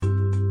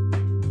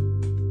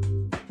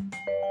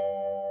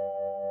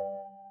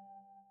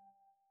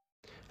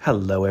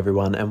Hello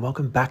everyone and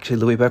welcome back to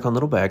Louis Burke on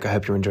Little Burke. I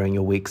hope you're enjoying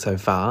your week so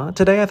far.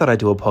 Today I thought I'd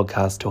do a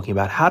podcast talking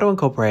about how to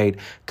incorporate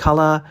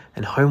colour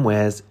and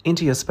homewares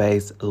into your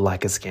space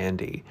like a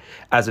Scandi.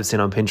 As we've seen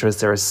on Pinterest,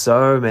 there are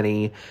so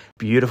many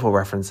beautiful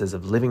references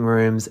of living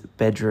rooms,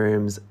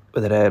 bedrooms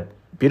that are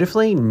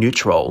beautifully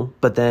neutral,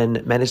 but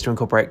then manage to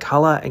incorporate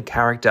colour and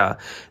character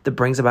that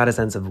brings about a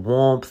sense of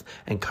warmth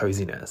and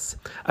coziness.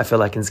 I feel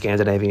like in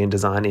Scandinavian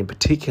design in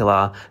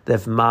particular,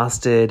 they've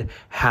mastered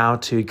how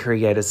to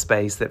create a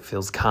space that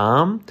feels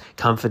calm,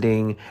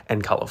 comforting,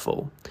 and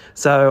colourful.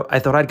 So I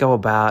thought I'd go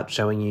about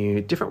showing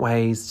you different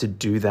ways to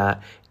do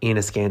that in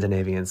a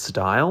Scandinavian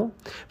style,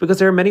 because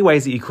there are many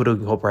ways that you could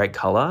incorporate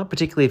colour,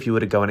 particularly if you were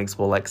to go and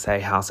explore, like, say,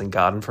 house and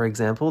garden, for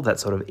example, that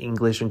sort of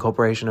English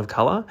incorporation of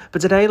colour.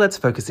 But today, let's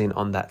focus in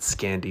on that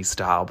Scandi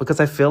style, because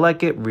I feel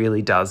like it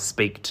really does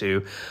speak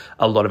to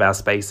a lot of our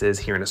spaces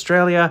here in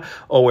Australia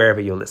or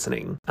wherever you're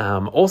listening.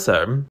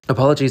 Also,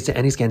 apologies to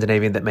any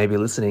Scandinavian that may be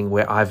listening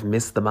where I've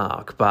missed the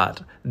mark,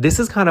 but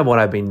this is kind of what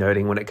I've been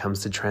noting when it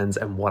comes to trends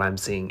and what I'm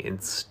seeing in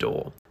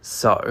store.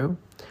 So,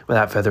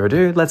 without further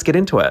ado, let's get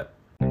into it.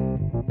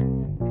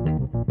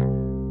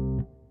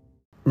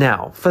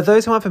 Now, for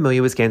those who aren't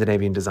familiar with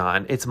Scandinavian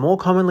design, it's more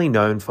commonly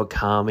known for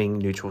calming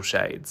neutral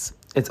shades.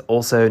 It's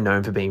also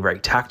known for being very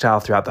tactile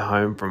throughout the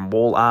home, from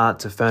wall art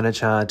to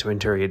furniture to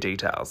interior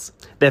details.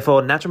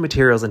 Therefore, natural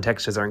materials and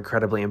textures are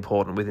incredibly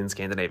important within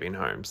Scandinavian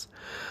homes.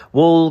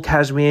 Wool,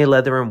 cashmere,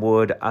 leather and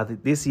wood are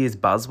this year's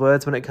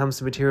buzzwords when it comes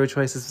to material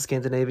choices for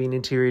Scandinavian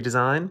interior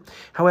design.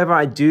 However,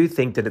 I do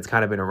think that it's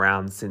kind of been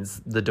around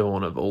since the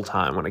dawn of all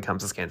time when it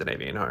comes to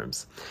Scandinavian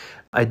homes.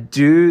 I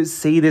do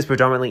see this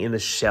predominantly in the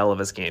shell of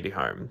a Scandi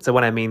home. So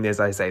when I mean this,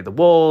 I say the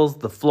walls,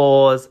 the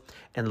floors,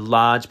 and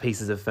large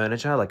pieces of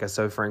furniture like a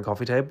sofa and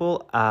coffee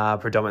table are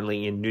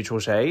predominantly in neutral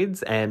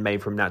shades and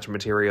made from natural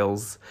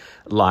materials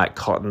like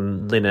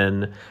cotton,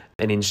 linen,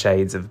 and in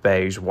shades of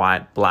beige,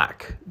 white,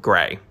 black,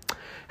 grey.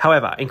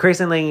 However,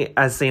 increasingly,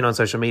 as seen on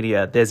social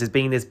media, there's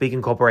been this big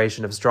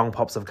incorporation of strong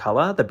pops of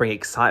colour that bring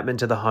excitement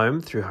to the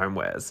home through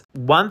homewares.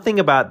 One thing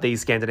about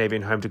these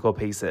Scandinavian home decor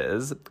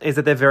pieces is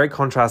that they're very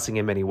contrasting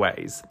in many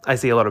ways. I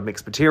see a lot of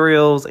mixed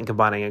materials and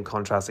combining and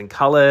contrasting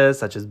colours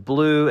such as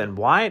blue and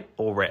white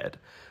or red.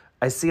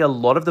 I see a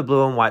lot of the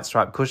blue and white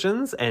striped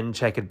cushions and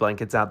checkered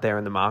blankets out there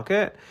in the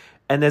market.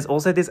 And there's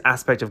also this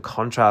aspect of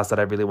contrast that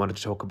I really wanted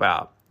to talk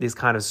about. This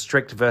kind of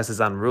strict versus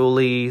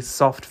unruly,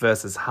 soft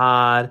versus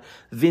hard,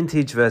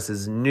 vintage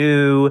versus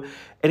new.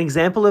 An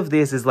example of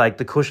this is like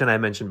the cushion I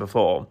mentioned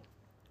before.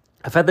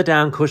 A feather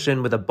down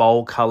cushion with a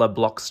bold colour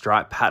block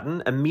stripe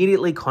pattern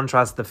immediately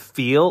contrasts the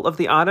feel of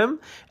the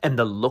item and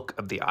the look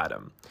of the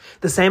item.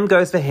 The same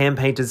goes for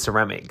hand-painted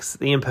ceramics.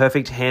 The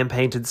imperfect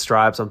hand-painted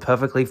stripes on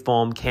perfectly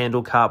formed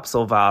candle cups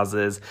or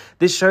vases.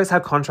 This shows how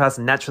contrast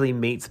naturally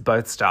meets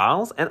both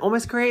styles and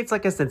almost creates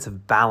like a sense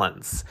of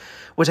balance,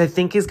 which I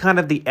think is kind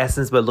of the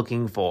essence we're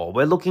looking for.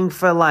 We're looking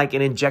for like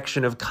an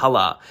injection of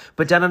colour,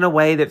 but done in a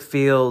way that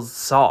feels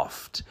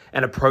soft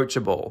and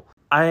approachable.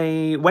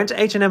 I went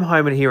to H&M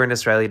Home and here in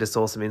Australia to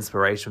source some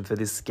inspiration for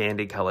this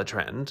Scandi colour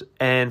trend,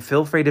 and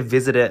feel free to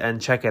visit it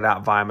and check it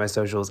out via my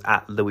socials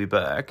at Louis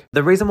Burke.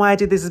 The reason why I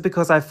did this is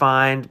because I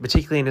find,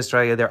 particularly in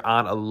Australia, there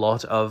aren't a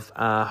lot of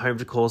home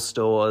decor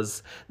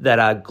stores that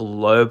are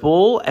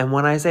global, and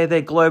when I say they're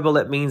global,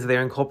 it means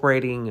they're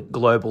incorporating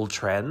global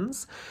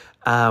trends.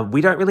 We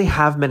don't really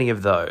have many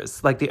of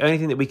those. Like the only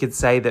thing that we could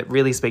say that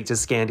really speak to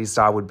Scandi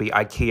style would be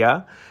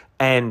IKEA,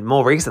 and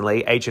more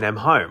recently H&M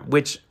Home,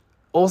 which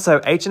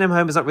also, H&M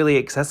Home is not really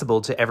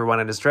accessible to everyone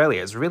in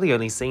Australia. It's really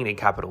only seen in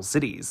capital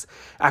cities.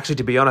 Actually,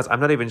 to be honest,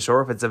 I'm not even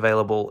sure if it's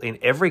available in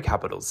every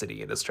capital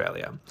city in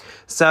Australia.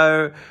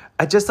 So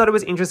I just thought it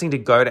was interesting to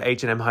go to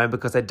H&M Home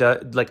because I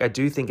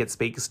do think it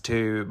speaks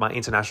to my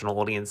international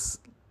audience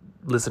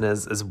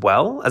listeners as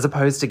well, as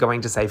opposed to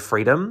going to, say,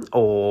 Freedom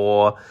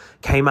or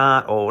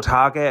Kmart or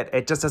Target.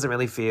 It just doesn't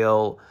really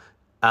feel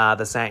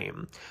the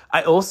same.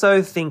 I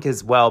also think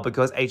as well,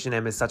 because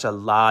H&M is such a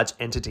large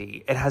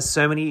entity, it has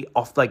so many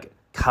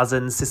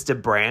cousin sister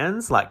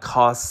brands like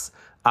COS,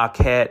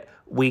 Arquette,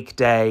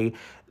 Weekday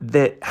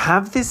that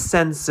have this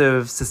sense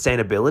of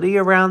sustainability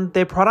around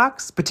their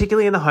products,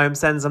 particularly in the home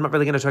sense. I'm not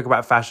really going to talk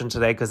about fashion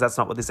today because that's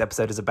not what this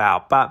episode is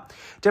about, but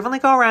definitely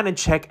go around and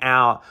check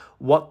out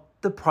what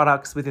the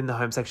products within the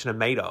home section are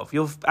made of.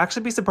 You'll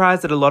actually be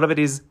surprised that a lot of it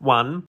is,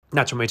 one,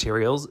 natural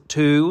materials.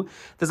 Two,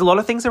 there's a lot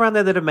of things around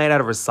there that are made out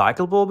of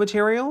recyclable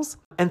materials.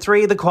 And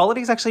three, the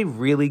quality is actually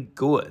really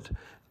good.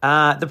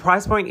 The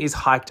price point is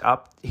hiked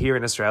up here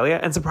in Australia,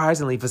 and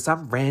surprisingly, for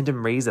some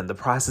random reason, the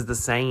price is the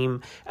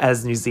same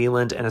as New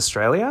Zealand and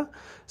Australia.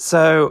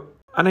 So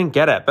I don't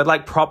get it, but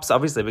like props,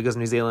 obviously, because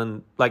New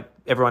Zealand, like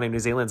everyone in New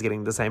Zealand's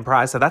getting the same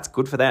price, so that's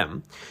good for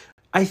them.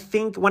 I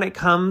think when it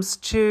comes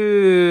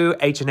to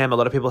H&M, a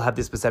lot of people have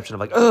this perception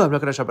of like, oh, I'm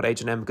not going to shop at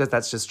H&M because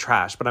that's just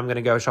trash, but I'm going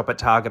to go shop at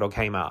Target or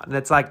Kmart. And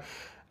it's like,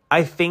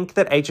 I think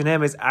that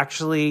H&M is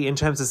actually, in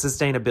terms of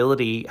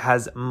sustainability,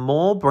 has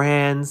more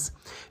brands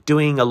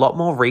doing a lot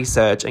more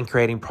research and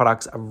creating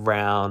products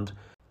around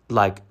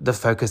like the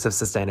focus of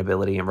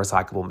sustainability and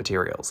recyclable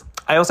materials.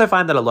 I also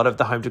find that a lot of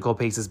the home decor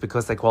pieces,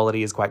 because their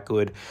quality is quite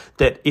good,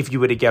 that if you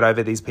were to get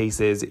over these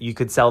pieces, you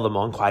could sell them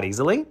on quite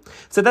easily.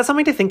 So that's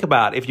something to think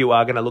about if you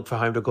are going to look for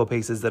home decor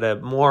pieces that are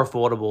more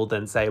affordable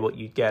than, say, what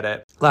you get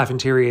at Life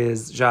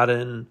Interiors,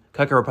 Jardin,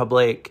 Coco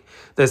Republic,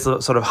 those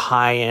sort of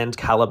high-end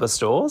caliber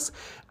stores.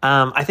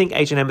 I think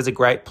H&M is a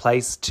great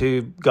place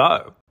to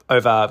go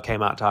over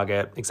Kmart,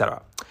 Target,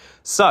 etc.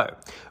 So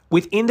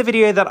within the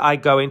video that I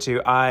go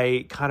into,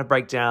 I kind of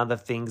break down the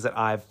things that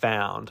I've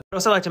found. I'd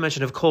also like to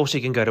mention, of course,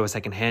 you can go to a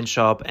secondhand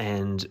shop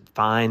and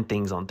find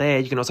things on there.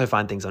 You can also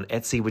find things on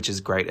Etsy, which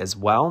is great as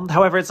well.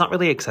 However, it's not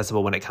really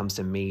accessible when it comes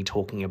to me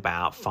talking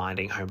about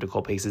finding home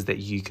decor pieces that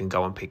you can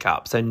go and pick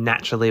up. So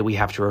naturally, we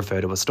have to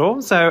refer to a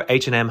store. So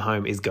H&M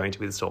Home is going to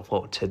be the store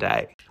for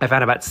today. I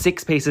found about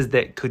 6 pieces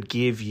that could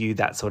give you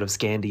that sort of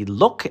Scandi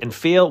look and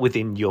feel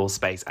within your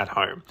space at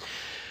home.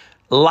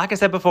 Like I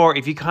said before,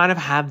 if you kind of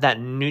have that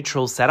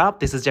neutral setup,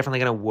 this is definitely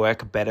going to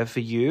work better for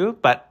you.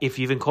 But if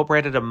you've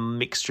incorporated a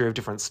mixture of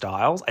different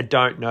styles, I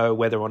don't know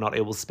whether or not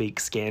it will speak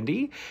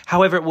Scandi.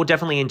 However, it will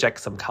definitely inject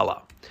some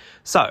color.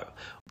 So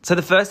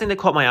the first thing that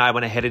caught my eye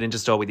when I headed into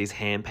store with these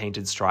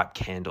hand-painted striped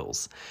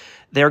candles.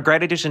 They're a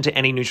great addition to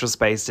any neutral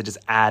space to just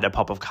add a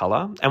pop of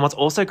color. And what's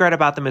also great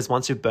about them is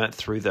once you've burnt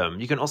through them,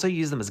 you can also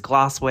use them as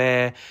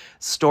glassware,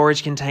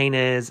 storage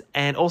containers,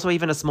 and also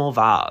even a small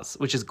vase,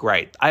 which is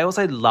great. I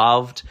also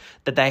loved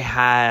that they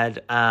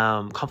had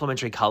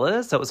complementary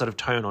colors, so it was sort of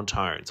tone on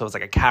tone. So it was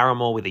like a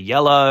caramel with a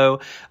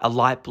yellow, a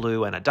light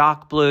blue and a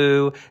dark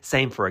blue,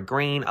 same for a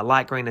green, a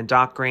light green and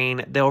dark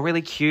green. They were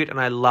really cute, and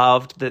I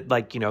loved that,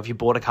 like, you know, if you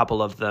bought a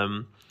couple of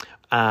them,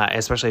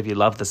 especially if you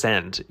love the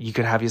scent, you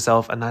could have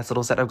yourself a nice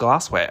little set of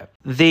glassware.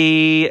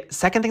 The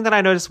second thing that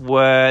I noticed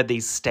were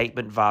these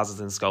statement vases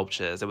and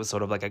sculptures. It was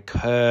sort of like a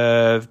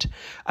curved...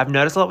 I've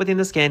noticed a lot within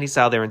the Scandi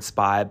style, they're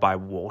inspired by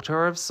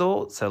water of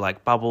sorts. So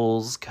like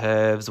bubbles,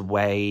 curves,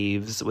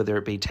 waves, whether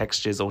it be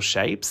textures or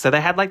shapes. So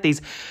they had like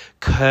these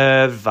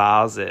curved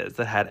vases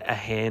that had a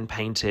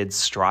hand-painted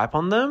stripe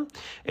on them.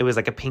 It was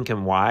like a pink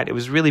and white. It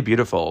was really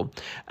beautiful.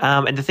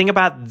 And the thing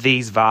about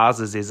these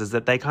vases is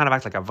that they kind of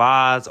act like a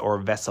vase or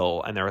a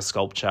vessel, and they're a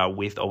sculpture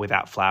with or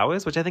without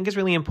flowers, which I think is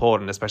really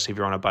important, especially if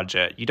you're on a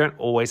budget. You don't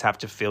always have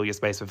to fill your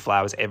space with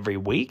flowers every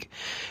week,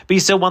 but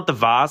you still want the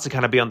vase to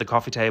kind of be on the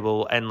coffee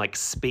table and like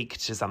speak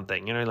to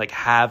something, you know, like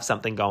have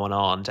something going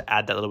on to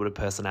add that little bit of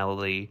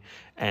personality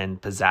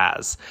and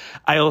pizzazz.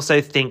 I also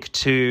think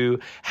too,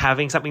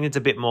 having something that's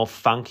a bit more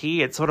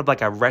funky, it's sort of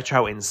like a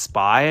retro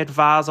inspired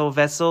vase or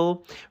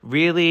vessel,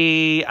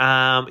 really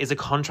is a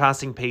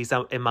contrasting piece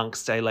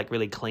amongst a like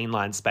really clean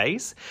line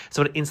space.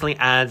 So it instantly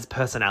adds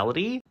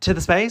personality to the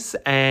space.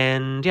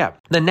 And yeah,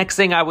 the next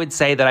thing I would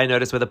say that I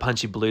noticed were the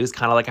punchy blues,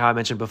 kind of like how I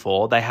mentioned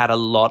before. They had a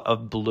lot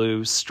of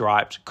blue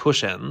striped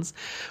cushions,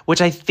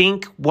 which I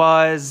think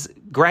was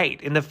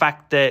great in the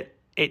fact that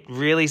it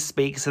really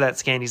speaks to that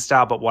Scandi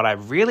style, but what I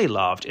really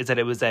loved is that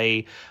it was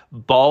a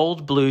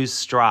bold blue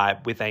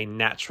stripe with a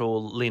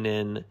natural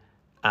linen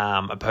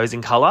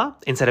opposing color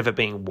instead of it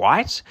being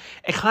white.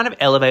 It kind of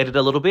elevated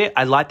a little bit.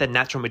 I like the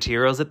natural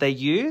materials that they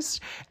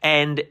used,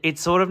 and it's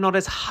sort of not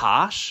as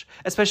harsh,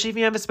 especially if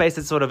you have a space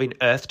that's sort of in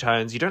earth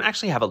tones. You don't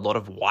actually have a lot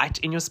of white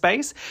in your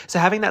space. So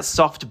having that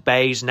soft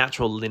beige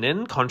natural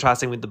linen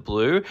contrasting with the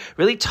blue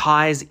really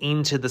ties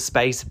into the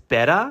space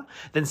better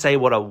than, say,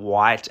 what a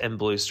white and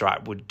blue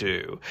stripe would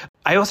do.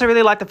 I also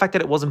really like the fact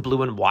that it wasn't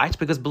blue and white,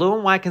 because blue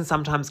and white can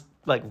sometimes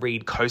like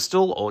read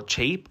coastal or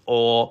cheap,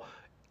 or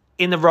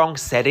in the wrong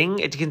setting,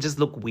 it can just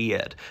look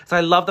weird. So I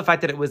love the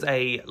fact that it was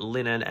a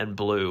linen and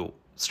blue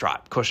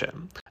stripe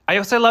cushion. I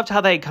also loved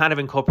how they kind of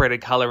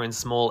incorporated color in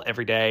small,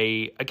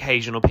 everyday,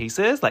 occasional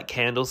pieces, like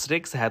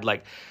candlesticks. They had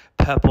like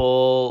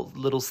purple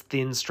little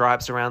thin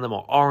stripes around them,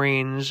 or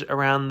orange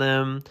around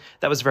them.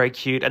 That was very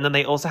cute. And then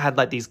they also had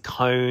like these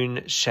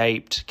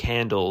cone-shaped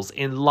candles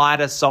in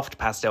lighter, soft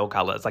pastel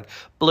colors, like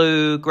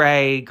blue,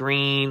 grey,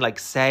 green, like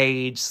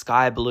sage,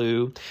 sky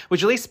blue,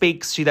 which really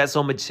speaks to that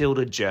sort of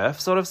Matilda Jerf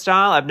sort of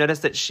style. I've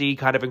noticed that she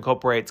kind of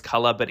incorporates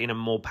color, but in a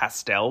more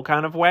pastel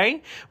kind of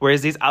way,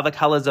 whereas these other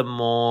colors are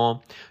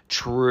more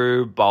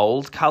true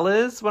bold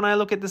colors when I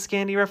look at the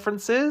Scandi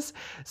references.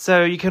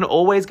 So you can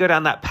always go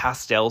down that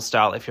pastel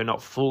style if you're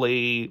not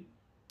fully,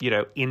 you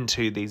know,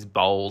 into these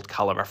bold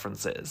color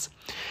references.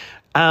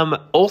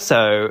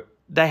 Also,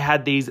 they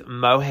had these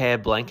mohair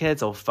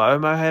blankets, or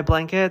faux mohair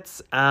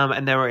blankets,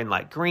 and they were in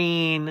like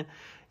green,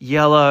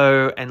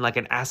 yellow, and like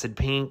an acid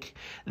pink.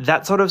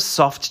 That sort of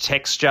soft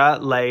texture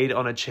laid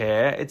on a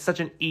chair. It's such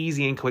an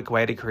easy and quick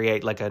way to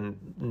create like a,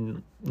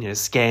 you know,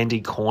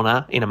 Scandi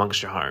corner in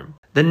amongst your home.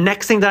 The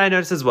next thing that I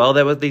noticed as well,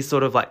 there were these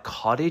sort of like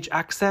cottage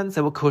accents.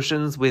 There were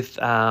cushions with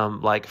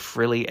like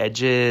frilly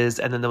edges,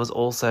 and then there was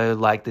also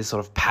like this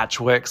sort of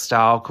patchwork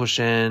style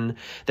cushion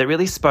that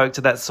really spoke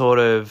to that sort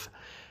of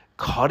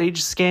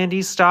cottage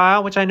Scandi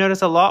style, which I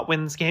notice a lot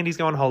when Scandis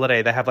go on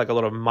holiday. They have like a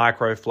lot of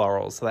micro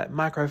florals, so that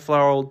micro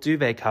floral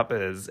duvet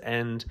covers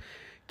and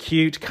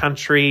cute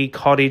country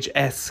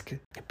cottage-esque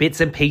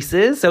bits and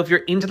pieces. So if you're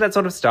into that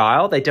sort of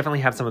style, they definitely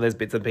have some of those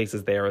bits and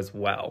pieces there as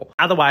well.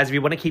 Otherwise, if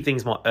you want to keep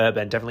things more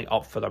urban, definitely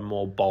opt for the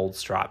more bold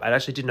stripe. I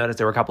actually did notice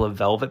there were a couple of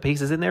velvet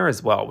pieces in there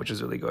as well, which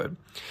is really good.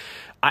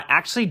 I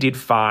actually did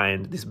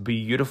find this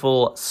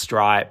beautiful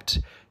striped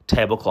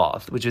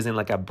tablecloth, which is in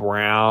like a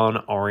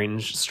brown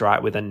orange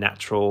stripe with a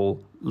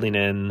natural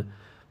linen,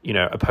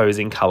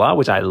 opposing color,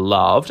 which I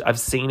loved. I've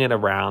seen it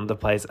around the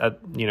place at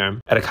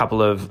a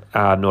couple of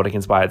Nordic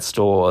inspired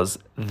stores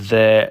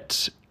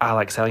that are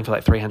like selling for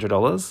like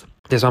 $300.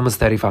 This one was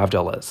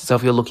 $35. So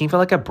if you're looking for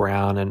like a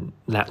brown and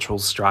natural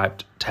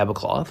striped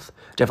tablecloth,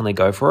 definitely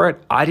go for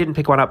it. I didn't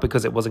pick one up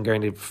because it wasn't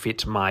going to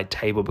fit my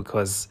table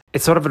because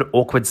it's sort of an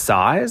awkward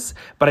size.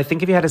 But I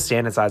think if you had a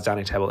standard size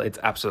dining table, it's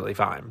absolutely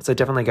fine. So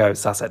definitely go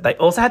suss it. They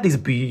also had these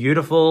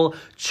beautiful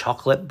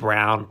chocolate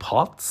brown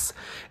pots.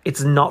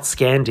 It's not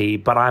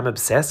Scandi, but I'm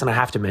obsessed and I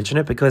have to mention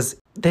it because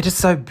they're just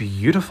so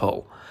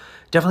beautiful.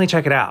 Definitely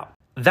check it out.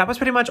 That was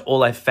pretty much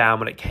all I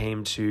found when it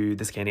came to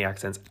the Scandi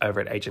accents over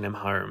at H&M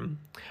Home.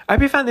 I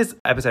hope you found this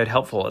episode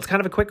helpful. It's kind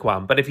of a quick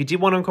one, but if you did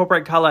want to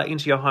incorporate colour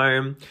into your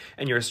home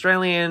and you're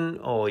Australian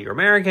or you're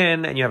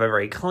American and you have a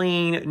very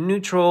clean,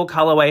 neutral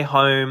colourway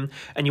home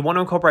and you want to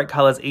incorporate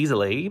colours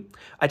easily,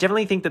 I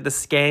definitely think that the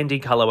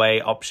Scandi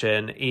colourway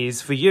option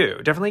is for you.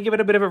 Definitely give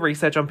it a bit of a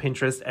research on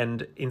Pinterest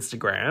and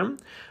Instagram.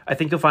 I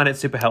think you'll find it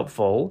super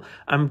helpful.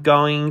 I'm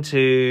going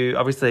to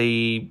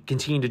obviously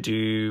continue to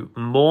do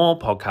more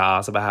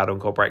podcasts about how to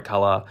incorporate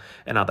colour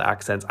and other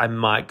accents. I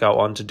might go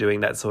on to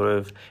doing that sort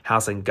of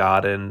house and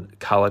garden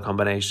colour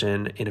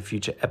combination in a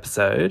future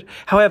episode.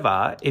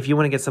 However, if you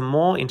want to get some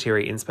more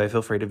interior inspo,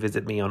 feel free to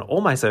visit me on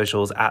all my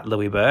socials at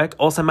Louis Burke.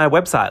 Also my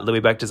website,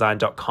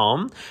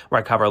 louisburkedesign.com, where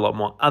I cover a lot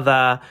more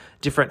other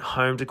different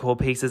home decor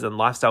pieces and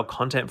lifestyle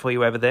content for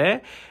you over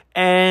there.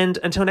 And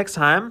until next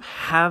time,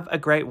 have a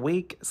great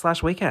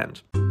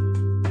week/weekend.